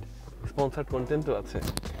that, sponsored কন্টেন্টও আছে,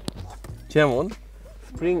 যেমন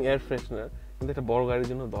স্প্রিং এয়ার ফ্রেশনার, কিন্তু একটা বড় গাড়ির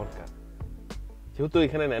জন্য দরকার। যেহেতু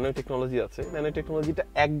এখানে ন্যানো টেকনোলজি আছে, ন্যানো টেকনোলজিটা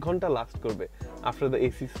 1 ঘন্টা লাস্ট করবে আফটার দ্য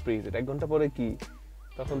এসি স্প্রেজ। 1 ঘন্টা পরে কি,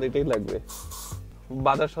 তখন তো এটাই লাগবে।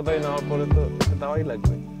 বাজার সদাই নেওয়ার পরে তো দেওয়াই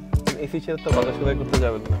লাগবে, এসি ছেড়ে তো বাজার সদাই করতে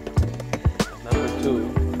যাবেন না। নাম্বার 2,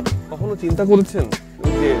 কখনো চিন্তা করেছেন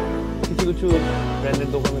যে কিছু কিছু ব্র্যান্ডের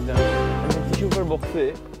দোকানে যান, টিস্যু পেপার বক্সে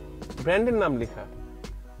ব্র্যান্ডের নাম লেখা।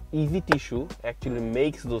 Easy tissue actually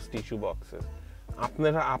makes those tissue boxes.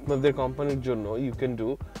 আপনারা আপনাদের কোম্পানির জন্য you can do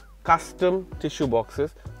custom tissue boxes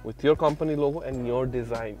with your company logo and your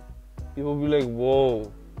design. People will be like, whoa,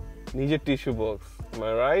 need a tissue box. Am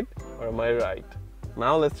I right or am I right?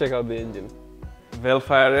 Now let's check out the engine.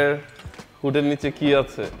 Vellfire হুডের নিচে কি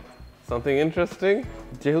আছে? Something interesting.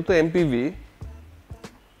 যেহেতু MPV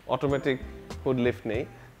automatic hood lift নেই,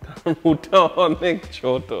 কারণ হুডটা অনেক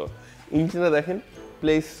ছোট। ইঞ্জিনটা দেখেন,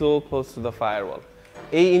 place so close to the firewall.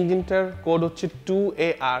 এই ইঞ্জিনটার কোড হচ্ছে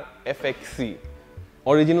 2ARFXC।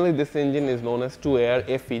 Originally this engine is known as 2AR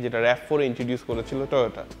FE, যেটা RAV4 ইন্ট্রোডিউস করেছিল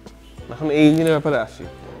টয়োটা। এখন এই ইঞ্জিনের ব্যাপারে আসি।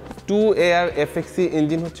 2AR FXE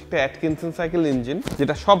ইঞ্জিন হচ্ছে একটা অ্যাটকিনসন সাইকেল ইঞ্জিন,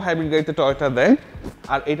 যেটা সব হাইব্রিড গাড়িতে টয়োটা দেয়,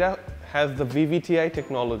 আর এটা হ্যাজ দ্য VVTi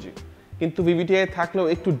টেকনোলজি। কিন্তু VVTi থাকলেও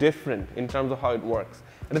একটু different in terms of how it works.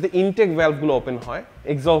 এটাতে ইনটেক ভ্যালভগুলো ওপেন হয়,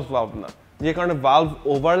 এক্সস্ট ভালভ না, যে কারণে ভালভ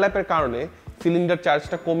ওভারল্যাপের কারণে সিলিন্ডার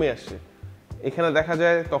চার্জটা কমে আসে। এখানে দেখা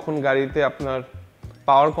যায় তখন গাড়িতে আপনার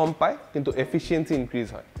পাওয়ার কম পায় কিন্তু এফিসিয়েন্সি ইনক্রিজ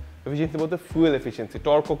হয়। এফিসিয়েন্সি বলতে ফুয়েল এফিসিয়েন্সি,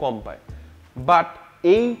 টর্কও কম পায়। বাট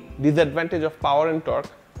এই disadvantage of power and torque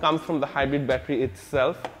comes from the hybrid battery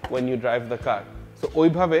itself when you drive the car. So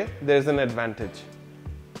ওইভাবে there is an advantage.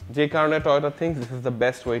 যে কারণে Toyota thinks this is the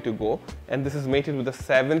best way to go, and this is mated with a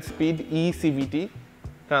 7-speed eCVT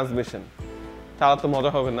transmission. তাহলে তো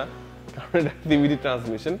মজা হবে না, কারণ এটা CVT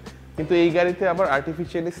ট্রান্সমিশন, কিন্তু এই গাড়িতে আবার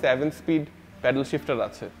আর্টিফিশিয়ালি 7-speed প্যাডেল শিফটার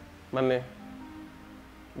আছে। মানে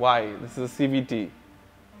why? This is a CVT.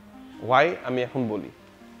 Why? আমি এখন বলি।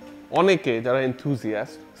 অনেকে যারা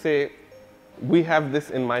enthusiast say we have this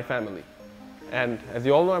in my family, and as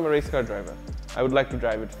you all know, I'm a race car driver. I would like to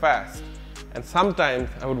drive it fast, and sometimes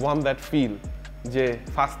I would want that feel যে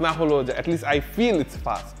fast না হলো, যে at least I feel it's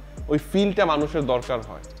fast. ওই ফিলটা মানুষের দরকার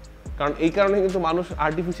হয়, কারণ এই কারণে কিন্তু মানুষ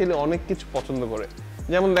আর্টিফিশিয়ালি অনেক কিছু পছন্দ করে।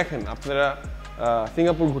 যেমন দেখেন, আপনারা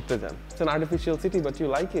সিঙ্গাপুর ঘুরতে যান, it's an artificial city but you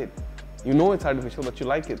like it, you know it's artificial but you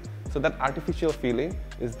like it, so that artificial feeling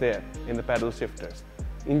is there in the pedal shifters.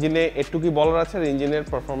 ইঞ্জিনে এটুকু বলার আছে, আর ইঞ্জিনের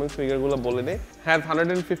পারফরমেন্স ফিগারগুলো বলে নেই। Has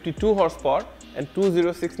 152 horse power and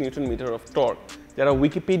 206 Newton metre of torque. যারা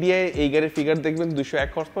উইকিপিডিয়ায় এই গাড়ির ফিগার দেখবেন 201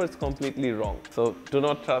 horse power, it's completely wrong. So do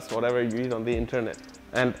not trust what ever you read on the internet.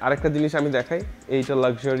 And আরেকটা জিনিস আমি দেখাই, এইটা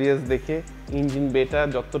লাক্সারিয়াস দেখে ইঞ্জিন বেটা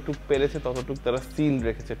যতটুক পেরেছে ততটুক তারা সিল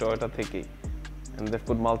রেখেছে টয়োটা থেকেই। And they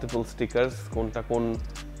put multiple stickers, কোনটা কোন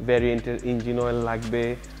ভ্যারিয়েন্টের ইঞ্জিন অয়েল লাগবে,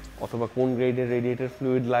 অথবা কোন গ্রেডের রেডিয়েটর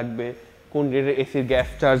ফ্লুইড লাগবে, কোন গ্রেডের এসির গ্যাস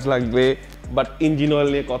চার্জ লাগবে। বাট ইঞ্জিন অয়েল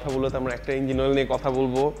নিয়ে কথা বলতে আমরা একটা ইঞ্জিন অয়েল নিয়ে কথা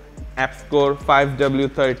বলবো, APSCO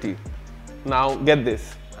 5W30। Now get this,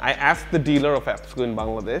 I ask the dealer of APSCO in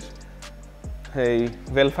Bangladesh, এই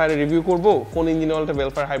Vellfire রিভিউ করবো, কোন ইঞ্জিন অয়েলটা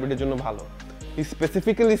Vellfire হাইব্রিডের জন্য ভালো। হি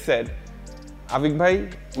স্পেসিফিক্যালি সেড, আবিক ভাই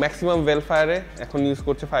ম্যাক্সিমাম Vellfire এখন ইউজ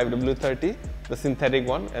করছে 5W30, the synthetic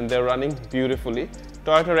one, and they're running beautifully.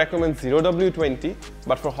 Toyota recommends 0W20,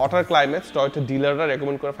 but for hotter climates, Toyota dealer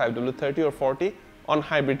recommend 5W30 or 40 on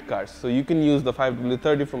hybrid cars. So you can use the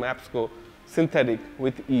 5W30 from APSCO synthetic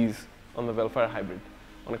with ease on the Vellfire hybrid.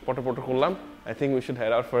 অনেক পটো করলাম, I think we should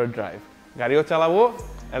head out for a drive. গাড়িও চালাবো,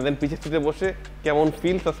 and then পিছে সিটে বসে কেমন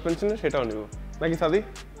feel সাসপেনশনে সেটাও নিব, নাকি সাদি?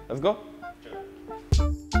 Let's go.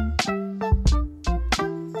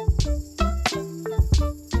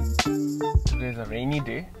 Today is a rainy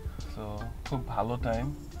day, so খুব ভালো time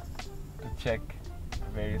to check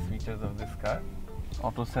various features of this car.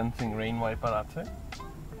 Auto sensing rain wiper আছে,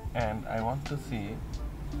 and I want to see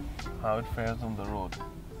how it fares on the road.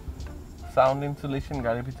 Sound insulation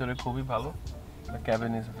গাড়ির ভিতরে খুবই ভালো. The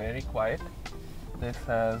cabin is very quiet. This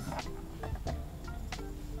has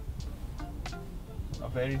a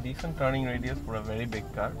very decent turning radius for a very big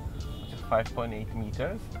car, which is 5.8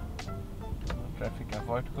 meters. Traffic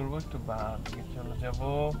avoid করব, একটু বাদিকে চলে যাব।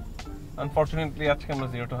 Unfortunately আজকে আমরা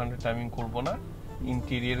 0 to 100 টাইমিং করব না।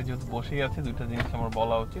 ইন্টেরিয়রে যেহেতু বসেই আছে, দুইটা জিনিস আমার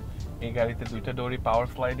বলা উচিত। এই গাড়িতে দুইটা ডোরই পাওয়ার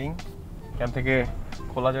স্লাইডিং, এখান থেকে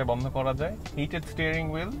খোলা যায় বন্ধ করা যায়। Heated steering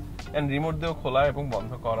wheel and remote দিয়েও খোলা এবং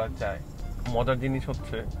বন্ধ করা যায়। মজার জিনিস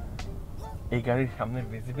হচ্ছে এই গাড়ির সামনের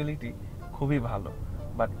ভিজিবিলিটি খুবই ভালো,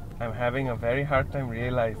 but I am having a very hard time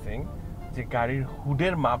realising যে গাড়ির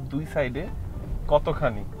হুডের মাপ দুই সাইডে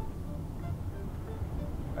কতখানি।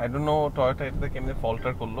 আই ডোন্ট নো টয়োটা এটাতে কেমনে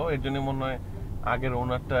ফল্টার করলো, এর জন্য মনে হয় আগের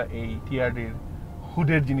ওনারটা এই টিআরডির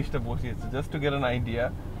হুডের জিনিসটা বসিয়েছে, just to get an idea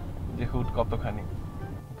যে হুড কতখানি।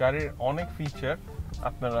 গাড়ির অনেক ফিচার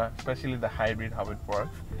আপনারা, specially the hybrid how it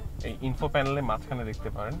works, এই ইনফো প্যানেলে মাঝখানে দেখতে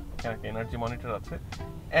পারেন, এখানে একটা এনার্জি মনিটর আছে।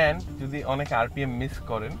 অ্যান্ড যদি অনেক আরপিএম মিস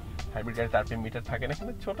করেন, হাইব্রিড গাড়িতে আরপিএম মিটার থাকে না,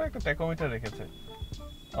 কিন্তু ছোট একটা ট্যাকোমিটার রেখেছে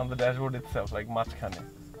on the dashboard itself, like মাঝখানে,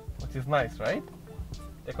 which is nice, right?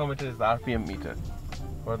 Tachometer is the RPM meter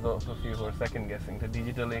for those of you who are second guessing. The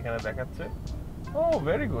digital এখানে দেখাচ্ছে। Oh,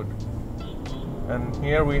 very good. And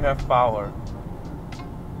here we have power.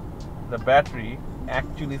 The battery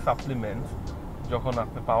actually supplements যখন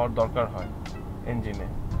আপনার পাওয়ার দরকার হয় ইঞ্জিনে।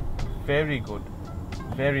 Very good,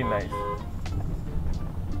 very nice.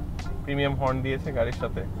 Premium horn দিয়েছে গাড়ির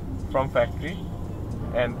সাথে from factory,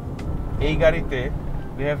 and এই গাড়িতে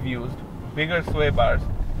they have used bigger sway bars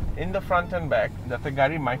in the front and back, যাতে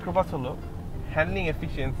গাড়ির মাইক্রোবাস হলো হ্যান্ডলিং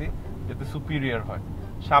এফিসিয়েন্সি যাতে সুপিরিয়র হয়।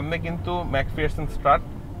 সামনে কিন্তু ম্যাকফিয়ারসন স্ট্রাট,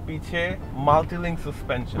 পিছে মাল্টিলিঙ্ক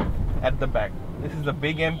suspension at the back, This is a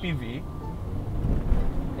big MPV.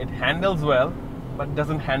 It handles well, but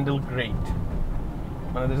doesn't handle great.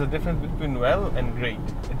 There's a difference between well and great.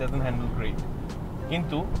 It doesn't handle great.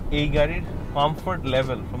 Kintu ei garir comfort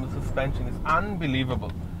level from the suspension is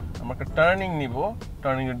unbelievable. Amra একটা turning nibo,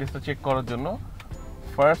 turning radius check করার জন্য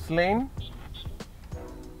first lane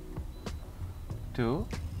to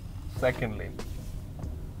second lane.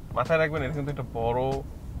 মাথায় রাখবেন এটা কিন্তু একটা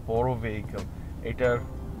বড় vehicle. এটার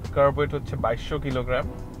carb weight হচ্ছে 2200 kilogram.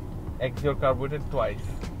 Axial carb weight twice.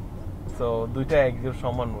 So দুইটা axial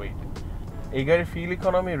সমান weight. এই গাড়ির fuel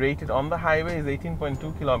economy rated on the highway is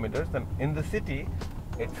 18.2 kilometers and in the city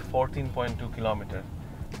it's 14.2 kilometers.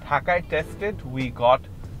 Dhakai tested, we got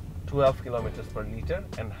 12 kilometers per liter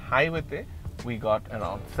and highway te we got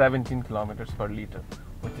around 17 kilometers per liter,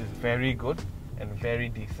 which is very good and very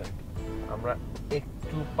decent. আমরা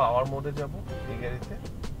একটু পাওয়ার মোডে যাব এই গাড়িতে,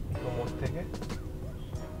 eco mode থেকে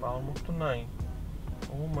পাওয়ার mode তো নাই।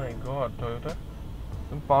 Oh my god, Toyota,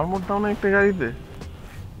 power mode down একটা গাড়িতে?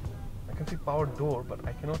 I can see power door, but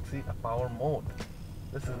I cannot see a power mode.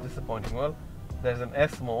 This is disappointing. Well, there's an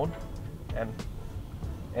S mode, and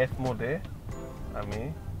S mode আমি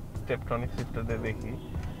Steptronic shifter দেখি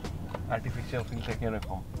artificial feel থেকে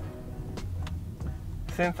এরকম।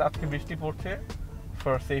 Since আজকে বৃষ্টি পড়ছে,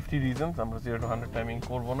 for safety reasons আমরা 0 to 100 timing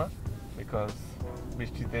করব না, because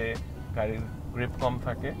বৃষ্টিতে গাড়ির grip কম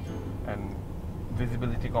থাকে and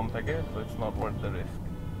visibility কম থাকে, so it's not worth the risk.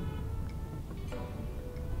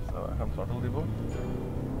 So এখন throttle দিব।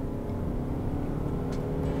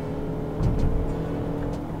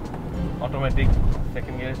 Automatic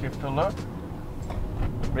second gear shift হলো।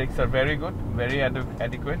 Brakes are very good, very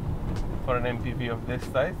adequate for an MPV of this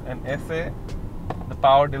size, and SA, the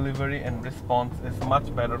power delivery and response is much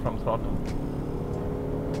better from throttle.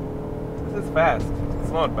 This is fast,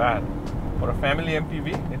 it's not bad. For a family MPV,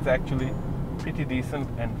 it's actually pretty decent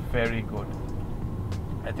and very good.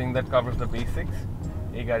 I think that covers the basics.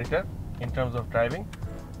 Ei garita, in terms of driving,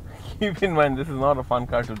 keep in mind this is not a fun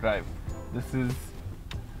car to drive. This is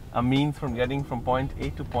a means from getting from point A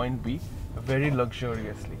to point B very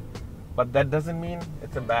luxuriously. But that doesn't mean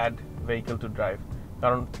it's a bad vehicle to drive.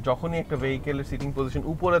 কারণ যখনই একটা ভেহিকেলের sitting position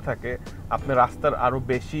উপরে থাকে, আপনি রাস্তার আরো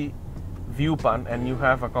বেশি view পান and you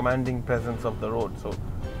have a commanding presence of the road. So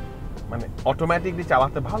মানে অটোমেটিকলি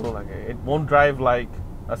চালাতে ভালো লাগে। It won't drive like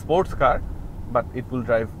a sports car, but it will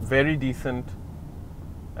drive very decent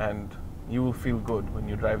and you will feel good when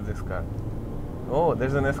you drive this car. Oh,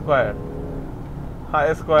 there's an Esquire. Hi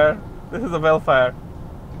Esquire, this is a Vellfire.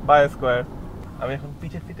 Bye Esquire. আমি এখন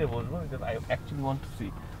পিছের সিটে বসবো because I actually want to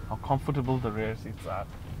see how comfortable the rear seats are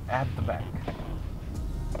at the back.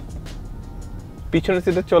 পিছনের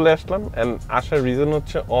সিটে চলে আসলাম and আসার reason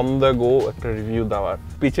হচ্ছে অন দ্য গো একটা রিভিউ দেওয়ার।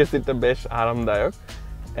 পিছের সিটটা বেশ আরামদায়ক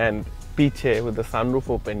and পিছে with the sunroof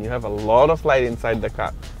open you have a lot of light inside the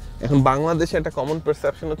car. এখন বাংলাদেশে একটা কমন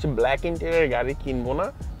পারসেপশন হচ্ছে ব্ল্যাক ইন্টেরিয়র গাড়ি কিনবো না,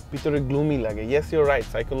 ভিতরে গ্লুমি লাগে। Yes, you're right,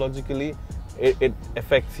 psychologically it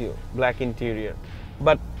affects you, black interior,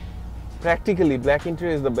 but practically black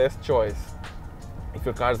interior is the best choice if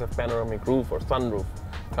your cars have panoramic roof or sunroof,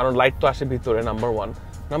 কারণ লাইট তো আসে ভিতরে, নাম্বার 1।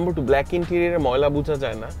 নাম্বার 2, ব্ল্যাক ইন্টেরিয়রে ময়লা বোঝা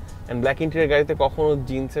যায় না, and ব্ল্যাক ইন্টেরিয়র গাড়িতে কখনো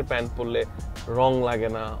জিন্সের প্যান্ট পরলে রং লাগে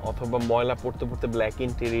না, অথবা ময়লা পড়তে পড়তে ব্ল্যাক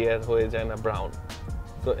ইন্টেরিয়র হয়ে যায় না brown.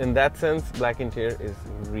 So in that sense, black interior is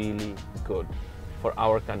really good for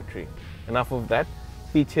our country. Enough of that.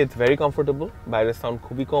 পিছে it's very comfortable, বাইরের সাউন্ড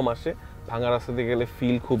খুবই কম আসে, ভাঙা রাস্তাতে গেলে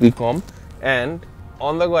ফিল খুবই কম, and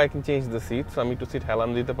on the go I can change the seat, so আমি একটু সিট হেলান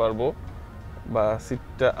দিতে পারবো বা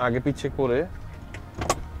সিটটা আগে পিছে করে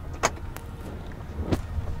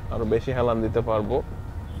আরো বেশি হেলান দিতে পারবো।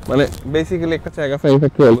 মানে বেসিক্যালি একটা জায়গা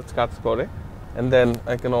ফ্যাক্টরি অলওয়েজ কাজ করে। And then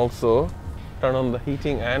I can also turn on the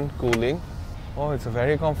heating and cooling. Oh, it's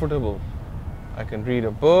very comfortable. I can read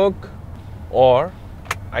a book or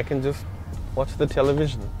I can just watch the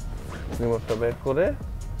television. Remote-টা বের করে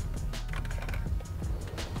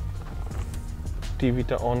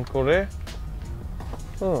টিভিটা অন করে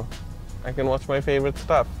oh, I can watch my favorite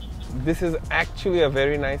stuff. This is actually a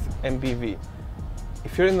very nice MPV.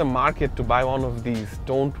 If you're in the market to buy one of these,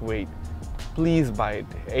 don't wait. Please buy it.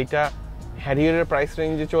 Eta Harrier price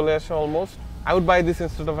range chole ashe almost. I would buy this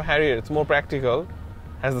instead of a Harrier. It's more practical,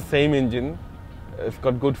 has the same engine, it's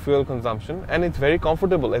got good fuel consumption, and it's very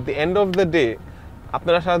comfortable. At the end of the day,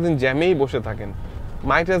 আপনারা সারাদিন জ্যামেই বসে থাকেন,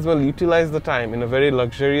 might as well utilize the time in a very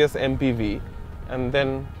luxurious MPV and then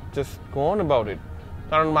just go on about it.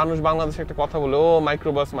 কারণ মানুষ বাংলাদেশে একটা কথা বলে, ও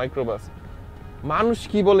মাইক্রোবাস মাইক্রোবাস, মানুষ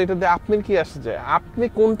কি বলে এটাতে আপনার কি আসে যায়? আপনি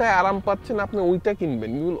কোনটায় আরাম পাচ্ছেন আপনি ওইটা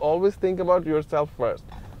কিনবেন। You will always think about yourself first,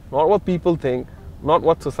 not what people think, not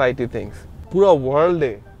what society thinks. পুরো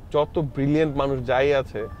ওয়ার্ল্ডে যত ব্রিলিয়েন্ট মানুষ যাই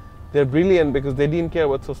আছে, they're brilliant because they didn't care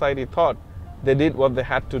what society thought. They did what they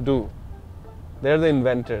had to do. They're the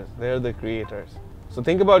inventors, they're the creators. So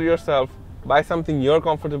think about yourself, buy something you're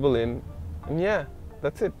comfortable in, and yeah,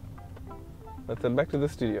 that's it. Let's head back to the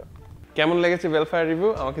studio. কেমন লেগেছে Vellfire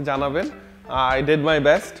review? আমাকে জানাবেন. I did my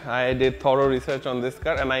best. I did thorough research on this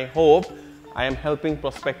car and I hope I am helping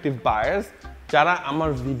prospective buyers. যারা আমার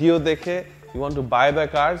video দেখে you want to buy the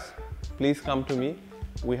cars, please come to me.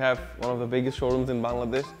 We have one of the biggest showrooms in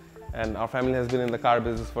Bangladesh and our family has been in the car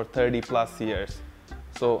business for 30 plus years.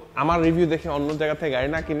 So আমার review দেখে অন্য জায়গা থেকে গাড়ি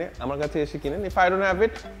না কিনে আমার কাছে এসে কিনেন. If I don't have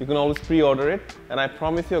it, you can always pre-order it and I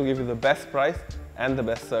promise you I'll give you the best price and the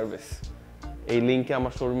best service. এই লিংকে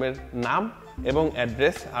আমার শোরুমের নাম এবং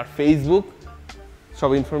অ্যাড্রেস আর ফেসবুক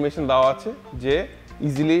সব ইনফরমেশন দেওয়া আছে, যে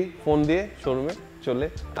ইজিলি ফোন দিয়ে শোরুমে চলে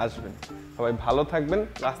আসবেন. সবাই ভালো থাকবেন,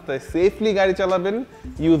 রাস্তায় সেফলি গাড়ি চালাবেন,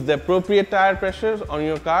 use the appropriate tyre pressure on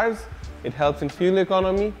your curse. It helps in fuel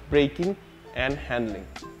economy, braking and handling.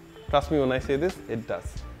 Trust me when I say this, it does.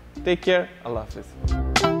 Take care. Allah Hafiz.